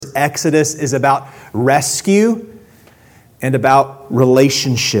verse. Exodus is about rescue and about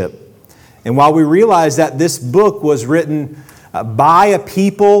relationship. And while we realize that this book was written by a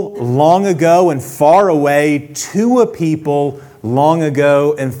people long ago and far away to a people long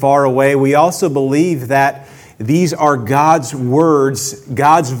ago and far away, we also believe that these are God's words,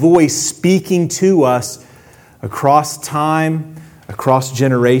 God's voice speaking to us across time, across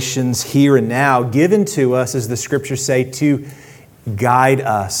generations, here and now, given to us, as the Scriptures say, to guide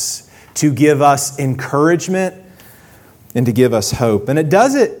us, to give us encouragement, and to give us hope. And it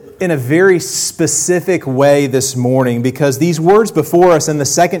does it in a very specific way this morning, because these words before us in the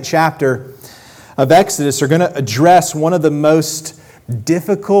second chapter of Exodus are going to address one of the most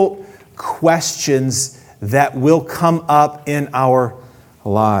difficult questions that will come up in our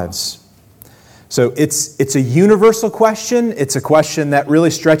lives. So it's a universal question. It's a question that really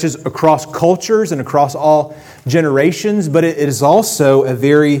stretches across cultures and across all generations, but it is also a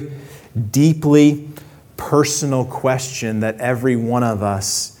very deeply personal question that every one of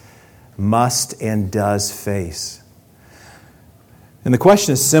us must and does face. And the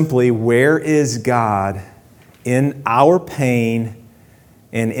question is simply, where is God in our pain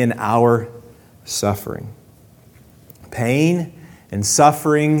and in our suffering? Pain and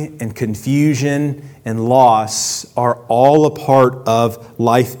suffering and confusion and loss are all a part of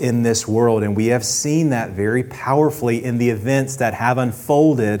life in this world. And we have seen that very powerfully in the events that have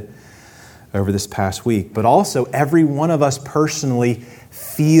unfolded over this past week. But also, every one of us personally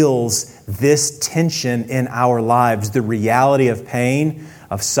feels this tension in our lives, the reality of pain,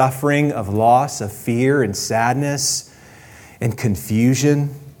 of suffering, of loss, of fear and sadness and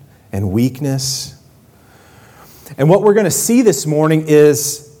confusion and weakness. And what we're going to see this morning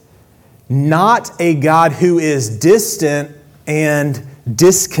is not a God who is distant and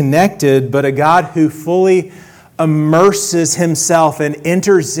disconnected, but a God who fully immerses Himself and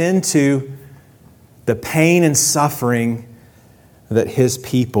enters into the pain and suffering that His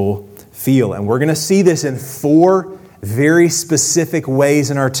people feel. And we're going to see this in 4 very specific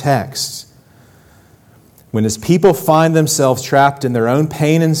ways in our text. When His people find themselves trapped in their own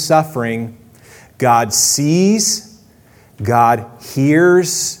pain and suffering, God sees, God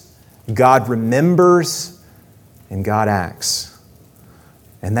hears, God remembers, and God acts.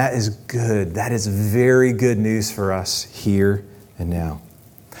 And that is good. That is very good news for us here and now.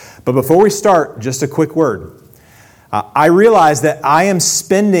 But before we start, just a quick word. I realize that I am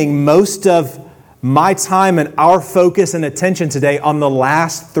spending most of my time and our focus and attention today on the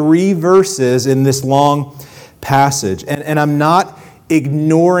last 3 verses in this long passage. And I'm not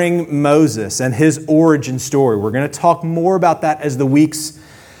ignoring Moses and his origin story. We're going to talk more about that as the weeks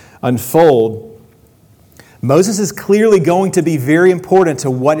unfold. Moses is clearly going to be very important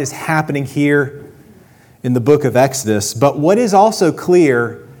to what is happening here in the book of Exodus. But what is also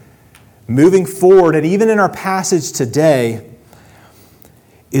clear moving forward, and even in our passage today,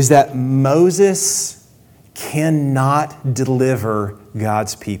 is that Moses cannot deliver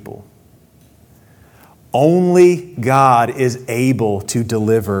God's people. Only God is able to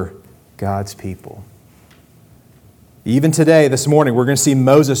deliver God's people. Even today, this morning, we're going to see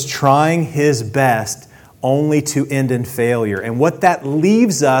Moses trying his best only to end in failure. And what that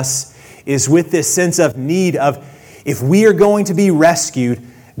leaves us is with this sense of need of, if we are going to be rescued,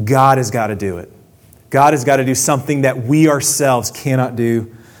 God has got to do it. God has got to do something that we ourselves cannot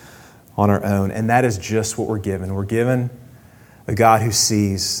do on our own. And that is just what we're given. We're given a God who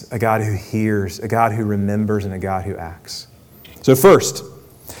sees, a God who hears, a God who remembers, and a God who acts. So first,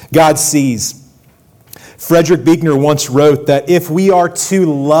 God sees. Frederick Buechner once wrote that if we are to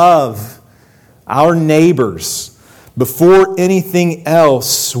love our neighbors before anything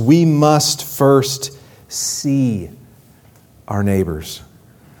else, we must first see our neighbors.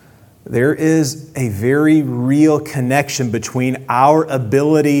 There is a very real connection between our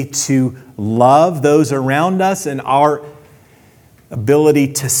ability to love those around us and our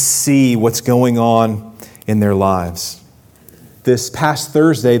ability to see what's going on in their lives. This past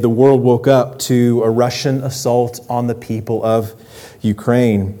Thursday, the world woke up to a Russian assault on the people of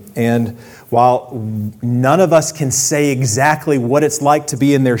Ukraine. And while none of us can say exactly what it's like to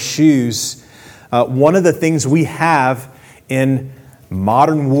be in their shoes, one of the things we have in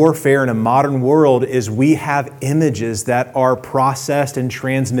modern warfare in a modern world is we have images that are processed and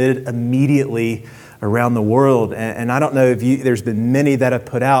transmitted immediately around the world. And I don't know if there's been many that have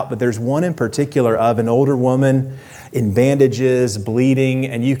put out, but there's one in particular of an older woman in bandages, bleeding,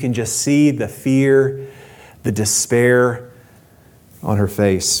 and you can just see the fear, the despair on her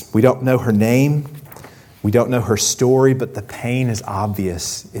face. We don't know her name. We don't know her story, but the pain is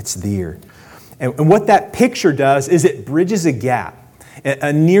obvious. It's there. And what that picture does is it bridges a gap.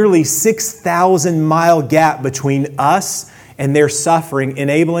 A nearly 6,000-mile gap between us and their suffering,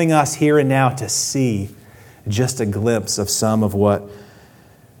 enabling us here and now to see just a glimpse of some of what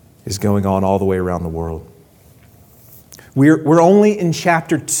is going on all the way around the world. We're only in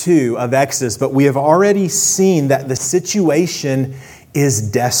chapter 2 of Exodus, but we have already seen that the situation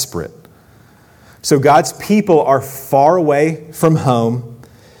is desperate. So God's people are far away from home.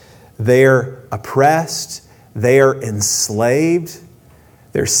 They're oppressed. They are enslaved.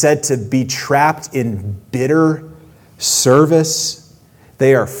 They're said to be trapped in bitter service.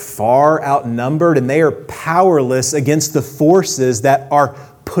 They are far outnumbered, and they are powerless against the forces that are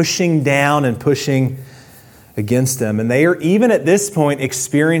pushing down and pushing against them. And they are, even at this point,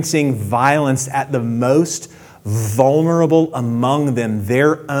 experiencing violence at the most vulnerable among them,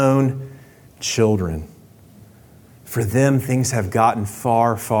 their own children. For them, things have gotten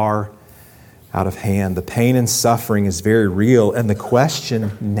far, far out of hand. The pain and suffering is very real. And the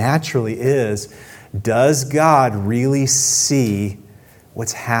question naturally is, does God really see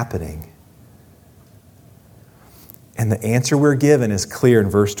what's happening? And the answer we're given is clear in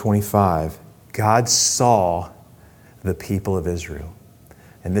verse 25. God saw the people of Israel.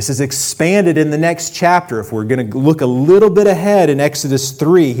 And this is expanded in the next chapter. If we're going to look a little bit ahead in Exodus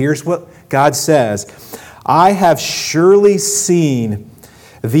 3, here's what God says. I have surely seen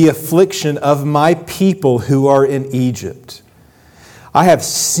the affliction of my people who are in Egypt. I have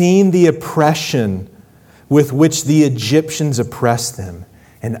seen the oppression with which the Egyptians oppress them,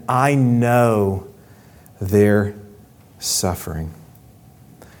 and I know their suffering.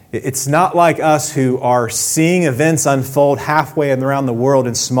 It's not like us who are seeing events unfold halfway around the world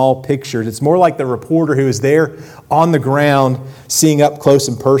in small pictures. It's more like the reporter who is there on the ground, seeing up close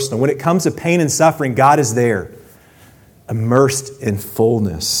and personal. When it comes to pain and suffering, God is there, immersed in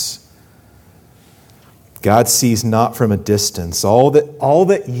fullness. God sees not from a distance. All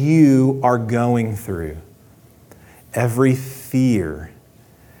that you are going through, every fear,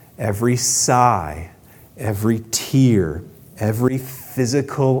 every sigh, every tear, every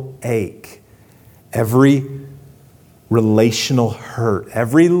physical ache, every relational hurt,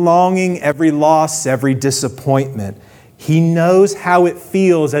 every longing, every loss, every disappointment. He knows how it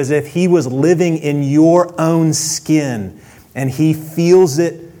feels as if He was living in your own skin, and He feels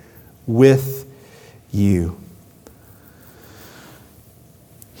it with you.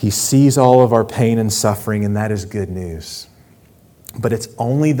 He sees all of our pain and suffering, and that is good news. But it's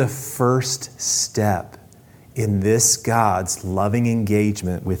only the first step in this God's loving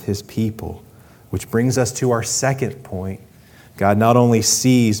engagement with His people, which brings us to our second point. God not only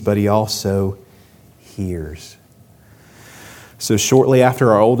sees, but He also hears. So shortly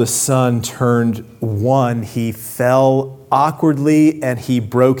after our oldest son turned 1, he fell awkwardly and he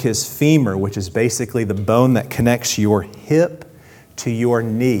broke his femur, which is basically the bone that connects your hip to your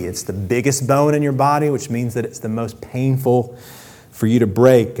knee. It's the biggest bone in your body, which means that it's the most painful for you to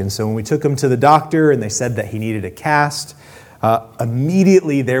break. And so when we took him to the doctor and they said that he needed a cast,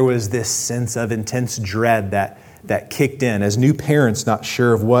 immediately there was this sense of intense dread that kicked in as new parents, not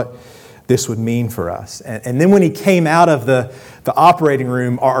sure of what this would mean for us. And then when he came out of the operating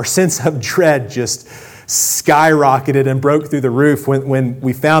room, our sense of dread just skyrocketed and broke through the roof when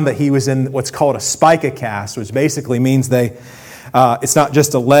we found that he was in what's called a spica cast, which basically means it's not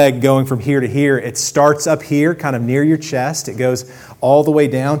just a leg going from here to here. It starts up here, kind of near your chest. It goes all the way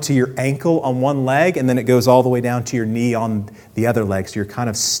down to your ankle on one leg, and then it goes all the way down to your knee on the other leg. So you're kind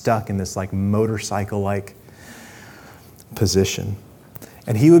of stuck in this like motorcycle-like position.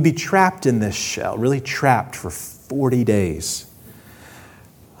 And he would be trapped in this shell, really trapped for 40 days.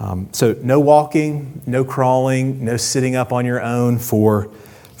 So no walking, no crawling, no sitting up on your own for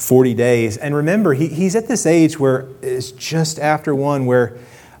 40 days. And remember, he's at this age where it's just after 1 where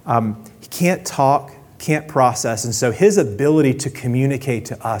he can't talk, can't process. And so his ability to communicate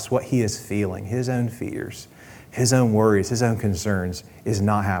to us what he is feeling, his own fears, his own worries, his own concerns is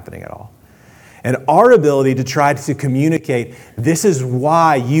not happening at all. And our ability to try to communicate, this is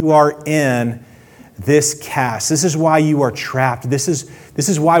why you are in this cast. This is why you are trapped. This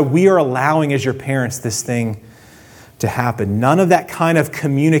is why we are allowing as your parents this thing to happen. None of that kind of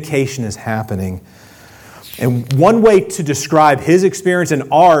communication is happening. And one way to describe his experience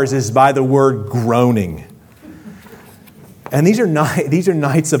and ours is by the word groaning. And these are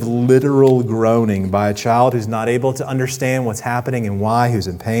nights of literal groaning by a child who's not able to understand what's happening and why, who's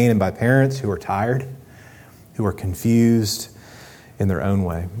in pain, and by parents who are tired, who are confused in their own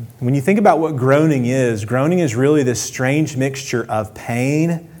way. When you think about what groaning is really this strange mixture of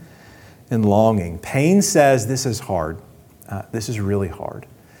pain and longing. Pain says, this is hard. This is really hard.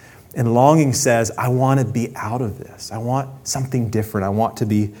 And longing says, I want to be out of this. I want something different. I want to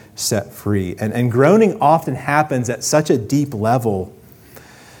be set free. And groaning often happens at such a deep level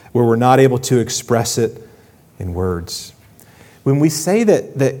where we're not able to express it in words. When we say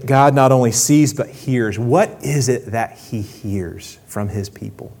that God not only sees but hears, what is it that He hears from His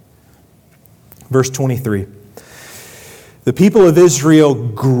people? Verse 23. The people of Israel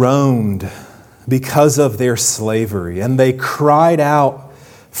groaned because of their slavery, and they cried out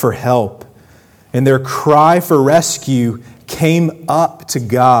for help. And their cry for rescue came up to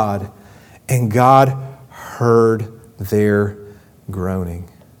God, and God heard their groaning.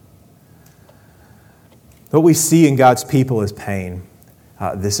 What we see in God's people is pain.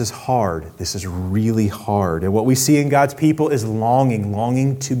 This is hard. This is really hard. And what we see in God's people is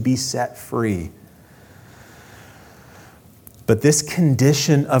longing to be set free. But this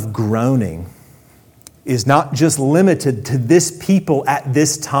condition of groaning is not just limited to this people at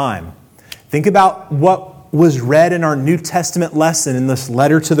this time. Think about what was read in our New Testament lesson in this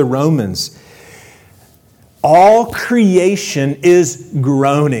letter to the Romans. All creation is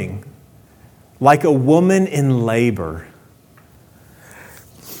groaning like a woman in labor,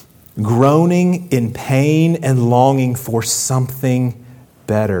 groaning in pain and longing for something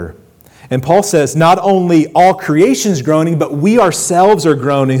better. And Paul says, not only all creation's groaning, but we ourselves are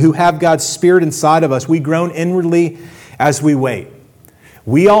groaning, who have God's Spirit inside of us. We groan inwardly as we wait.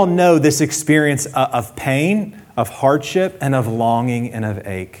 We all know this experience of pain, of hardship, and of longing and of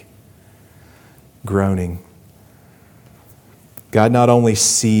ache. Groaning. God not only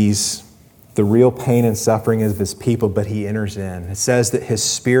sees the real pain and suffering of His people, but He enters in. It says that His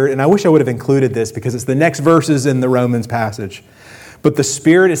Spirit, and I wish I would have included this because it's the next verses in the Romans passage. But the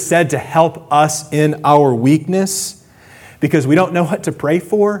Spirit is said to help us in our weakness because we don't know what to pray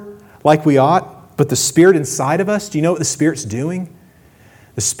for like we ought. But the Spirit inside of us, do you know what the Spirit's doing?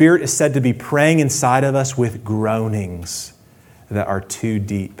 The Spirit is said to be praying inside of us with groanings that are too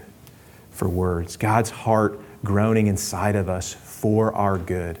deep for words. God's heart groaning inside of us for our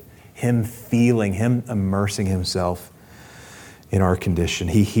good. Him feeling, Him immersing Himself in our condition.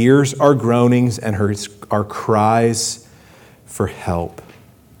 He hears our groanings and our cries for help.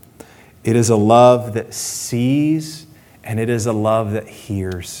 It is a love that sees, and it is a love that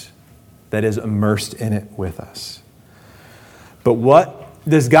hears, that is immersed in it with us. But what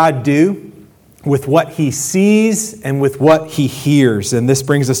does God do with what He sees and with what He hears? And this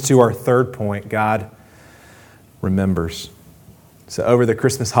brings us to our third point. God remembers. So over the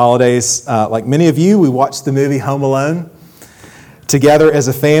Christmas holidays, like many of you, we watched the movie Home Alone together as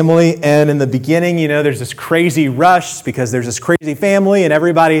a family. And in the beginning, there's this crazy rush because there's this crazy family and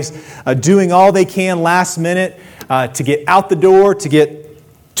everybody's doing all they can last minute to get out the door, to get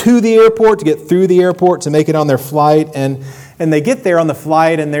to the airport, to get through the airport, to make it on their flight. And they get there on the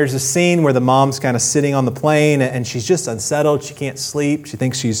flight and there's a scene where the mom's kind of sitting on the plane and she's just unsettled. She can't sleep. She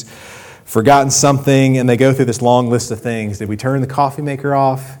thinks she's forgotten something. And they go through this long list of things. Did we turn the coffee maker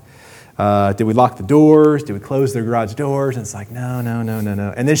off? Did we lock the doors? Did we close the garage doors? And it's like, no.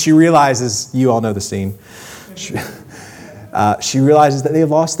 And then she realizes, you all know the scene. She realizes that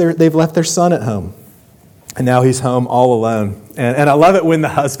they've left their son at home. And now he's home all alone. And I love it when the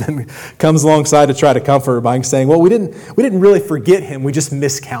husband comes alongside to try to comfort her by saying, well, we didn't really forget him. We just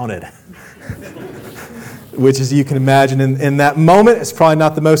miscounted. Which, as you can imagine, in that moment, it's probably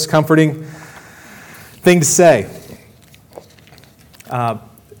not the most comforting thing to say.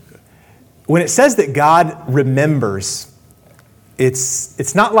 When it says that God remembers,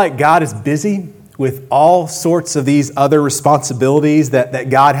 it's not like God is busy with all sorts of these other responsibilities that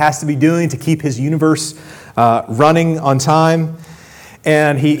God has to be doing to keep His universe running on time.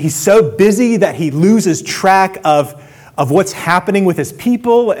 And he's so busy that He loses track of what's happening with His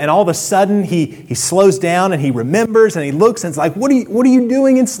people. And all of a sudden, he slows down and He remembers and He looks and it's like, what are you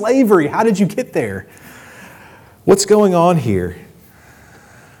doing in slavery? How did you get there? What's going on here?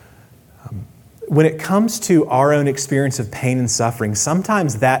 When it comes to our own experience of pain and suffering,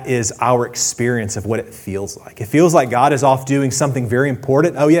 sometimes that is our experience of what it feels like. It feels like God is off doing something very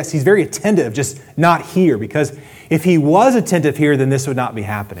important. Oh yes, He's very attentive, just not here. Because if He was attentive here, then this would not be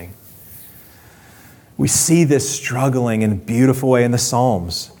happening. We see this struggling in a beautiful way in the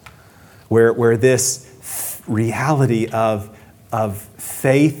Psalms, where this reality of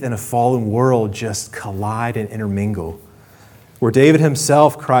faith in a fallen world just collide and intermingle. Where David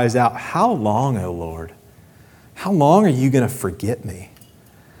himself cries out, how long, O Lord? How long are you going to forget me?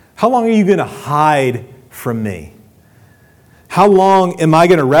 How long are you going to hide from me? How long am I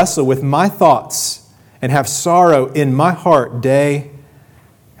going to wrestle with my thoughts and have sorrow in my heart day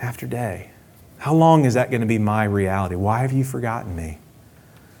after day? How long is that going to be my reality? Why have you forgotten me?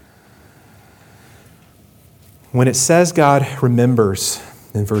 When it says God remembers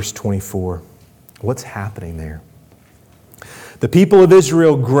in verse 24, what's happening there? The people of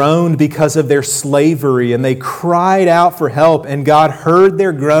Israel groaned because of their slavery, and they cried out for help, and God heard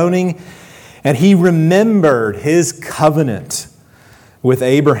their groaning, and He remembered His covenant with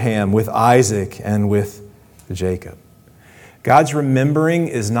Abraham, with Isaac, and with Jacob. God's remembering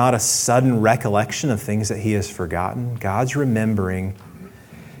is not a sudden recollection of things that He has forgotten. God's remembering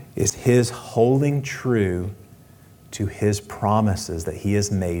is His holding true to His promises that He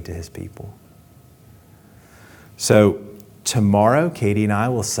has made to His people. So, tomorrow, Katie and I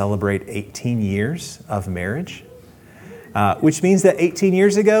will celebrate 18 years of marriage, which means that 18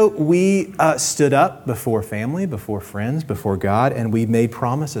 years ago, we stood up before family, before friends, before God, and we made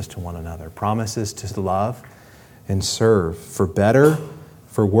promises to one another, promises to love and serve, for better,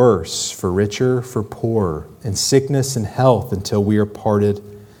 for worse, for richer, for poorer, in sickness and health, until we are parted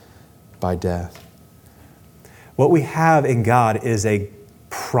by death. What we have in God is a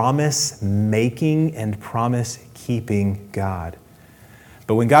promise-making and promise-keeping God.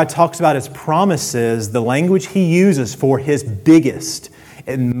 But when God talks about His promises, the language He uses for His biggest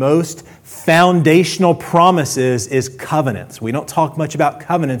and most foundational promises is covenants. We don't talk much about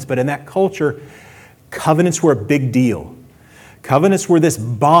covenants, but in that culture, covenants were a big deal. Covenants were this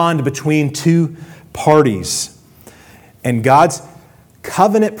bond between two parties. And God's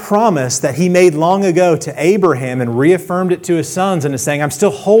covenant promise that He made long ago to Abraham and reaffirmed it to His sons and is saying, I'm still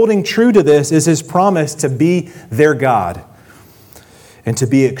holding true to this, is His promise to be their God and to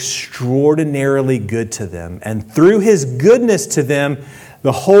be extraordinarily good to them. And through His goodness to them,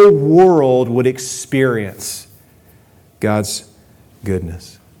 the whole world would experience God's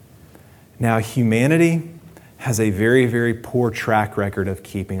goodness. Now, humanity has a very, very poor track record of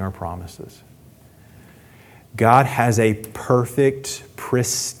keeping our promises. God has a perfect,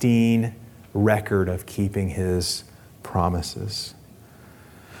 pristine record of keeping His promises.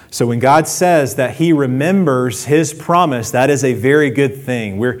 So when God says that He remembers His promise, that is a very good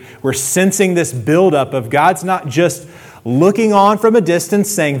thing. We're sensing this buildup of God's not just looking on from a distance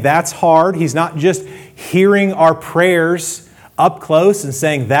saying that's hard. He's not just hearing our prayers up close and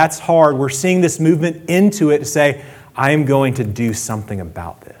saying that's hard. We're seeing this movement into it to say, I am going to do something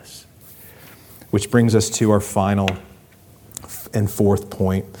about this. Which brings us to our final and fourth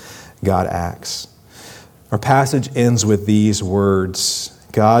point, God acts. Our passage ends with these words,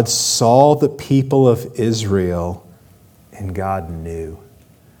 God saw the people of Israel and God knew.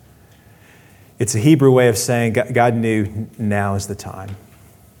 It's a Hebrew way of saying God knew now is the time.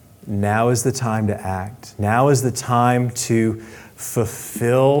 Now is the time to act. Now is the time to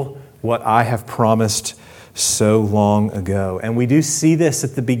fulfill what I have promised so long ago. And we do see this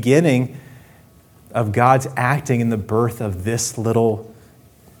at the beginning of God's acting in the birth of this little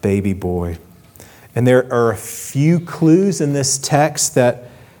baby boy. And there are a few clues in this text that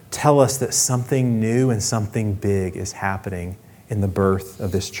tell us that something new and something big is happening in the birth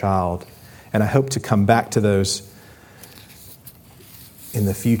of this child. And I hope to come back to those in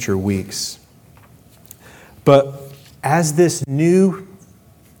the future weeks. But as this new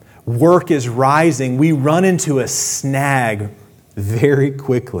work is rising, we run into a snag very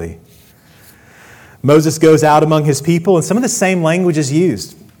quickly. Moses goes out among his people, and some of the same language is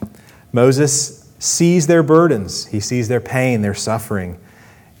used. Moses sees their burdens. He sees their pain, their suffering.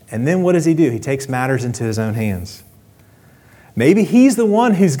 And then what does he do? He takes matters into his own hands. Maybe he's the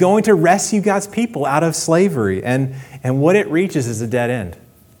one who's going to rescue God's people out of slavery. And what it reaches is a dead end.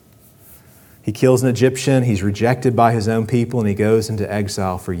 He kills an Egyptian, he's rejected by his own people, and he goes into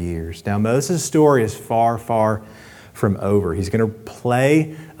exile for years. Now, Moses' story is far, far from over. He's going to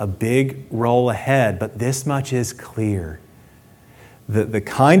play a big role ahead, but this much is clear. The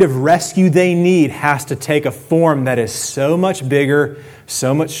kind of rescue they need has to take a form that is so much bigger,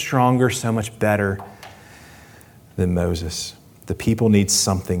 so much stronger, so much better than Moses. The people need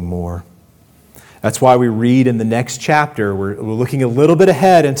something more. That's why we read in the next chapter, we're looking a little bit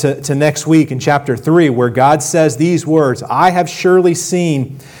ahead into next week in chapter 3, where God says these words, I have surely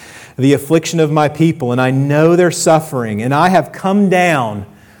seen the affliction of my people, and I know their suffering, and I have come down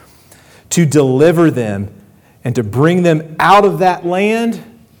to deliver them and to bring them out of that land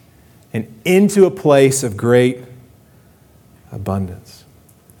and into a place of great abundance.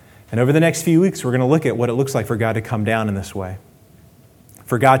 And over the next few weeks, we're going to look at what it looks like for God to come down in this way.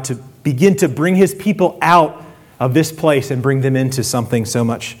 For God to begin to bring His people out of this place and bring them into something so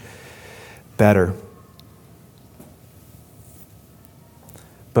much better.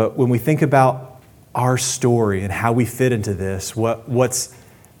 But when we think about our story and how we fit into this, what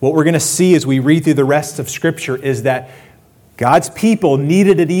we're going to see as we read through the rest of Scripture is that God's people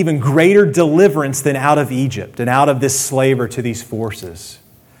needed an even greater deliverance than out of Egypt and out of this slavery to these forces.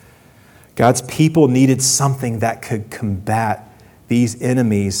 God's people needed something that could combat these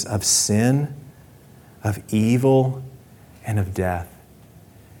enemies of sin, of evil, and of death.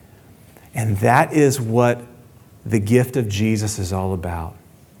 And that is what the gift of Jesus is all about.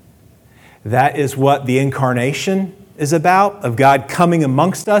 That is what the incarnation is about, of God coming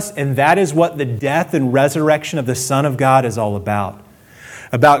amongst us, and that is what the death and resurrection of the Son of God is all about.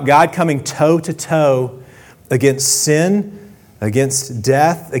 About God coming toe to toe against sin, against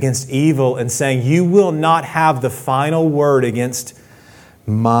death, against evil, and saying, you will not have the final word against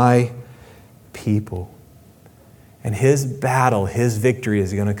my people. And His battle, His victory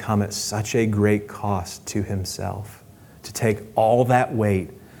is going to come at such a great cost to Himself, to take all that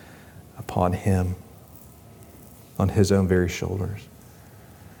weight upon Him, on His own very shoulders.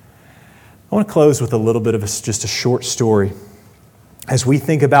 I want to close with a little bit of just a short story as we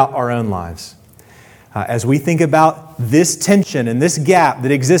think about our own lives. As we think about this tension and this gap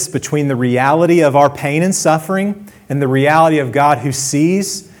that exists between the reality of our pain and suffering and the reality of God who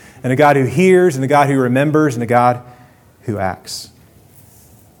sees, and a God who hears, and a God who remembers, and a God who acts.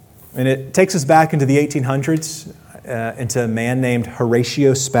 And it takes us back into the 1800s, into a man named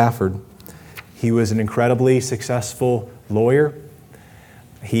Horatio Spafford. He was an incredibly successful lawyer.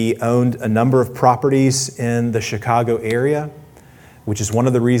 He owned a number of properties in the Chicago area, which is one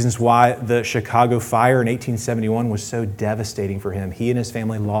of the reasons why the Chicago fire in 1871 was so devastating for him. He and his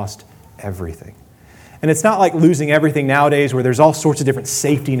family lost everything. And it's not like losing everything nowadays where there's all sorts of different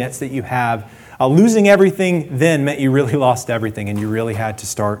safety nets that you have. Losing everything then meant you really lost everything and you really had to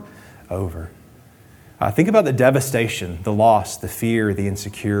start over. Think about the devastation, the loss, the fear, the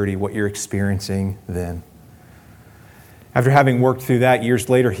insecurity, what you're experiencing then. After having worked through that, years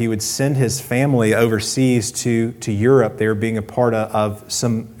later, he would send his family overseas to Europe. They were being a part of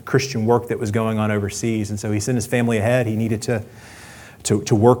some Christian work that was going on overseas. And so he sent his family ahead. He needed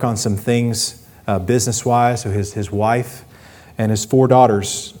to work on some things business-wise. So his wife and his 4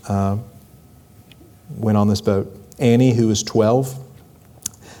 daughters went on this boat. Annie, who was 12,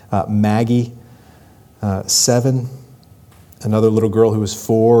 Maggie, 7, another little girl who was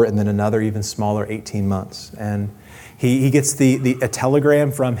 4, and then another even smaller, 18 months. And he gets a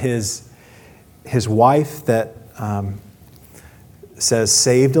telegram from his wife that says,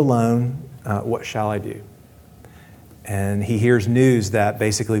 "Saved alone, what shall I do?" And he hears news that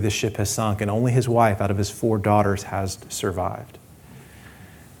basically the ship has sunk, and only his wife out of his 4 daughters has survived.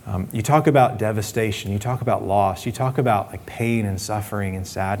 You talk about devastation, you talk about loss, you talk about like pain and suffering and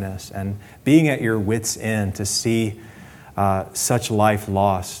sadness, and being at your wits' end to see such life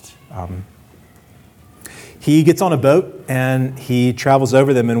lost. He gets on a boat and he travels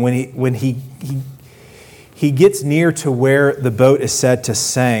over them, and when he gets near to where the boat is said to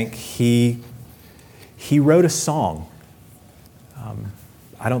sink, he wrote a song.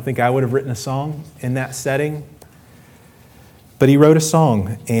 I don't think I would have written a song in that setting, but he wrote a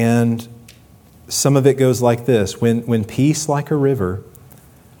song, and some of it goes like this: When peace like a river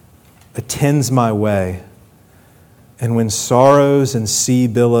attends my way, and when sorrows and sea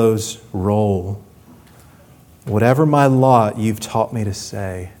billows roll, whatever my lot, you've taught me to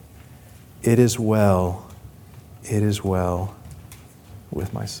say, it is well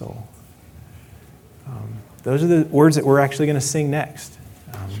with my soul. Those are the words that we're actually going to sing next.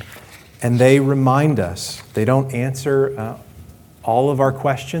 And they remind us, they don't answer all of our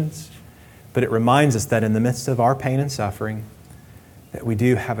questions, but it reminds us that in the midst of our pain and suffering, that we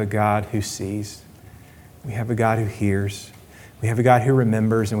do have a God who sees, we have a God who hears, we have a God who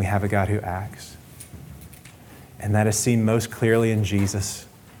remembers, and we have a God who acts. And that is seen most clearly in Jesus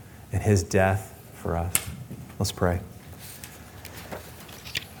and His death for us. Let's pray.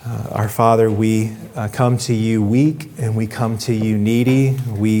 Our Father, we come to You weak, and we come to You needy.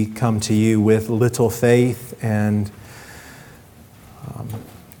 We come to You with little faith and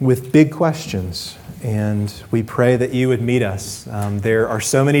with big questions. And we pray that You would meet us. There are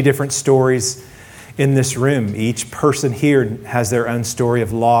so many different stories in this room. Each person here has their own story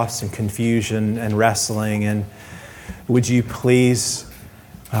of loss and confusion and wrestling. And would You please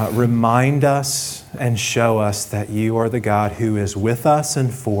remind us and show us that You are the God who is with us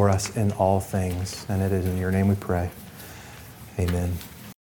and for us in all things. And it is in Your name we pray. Amen.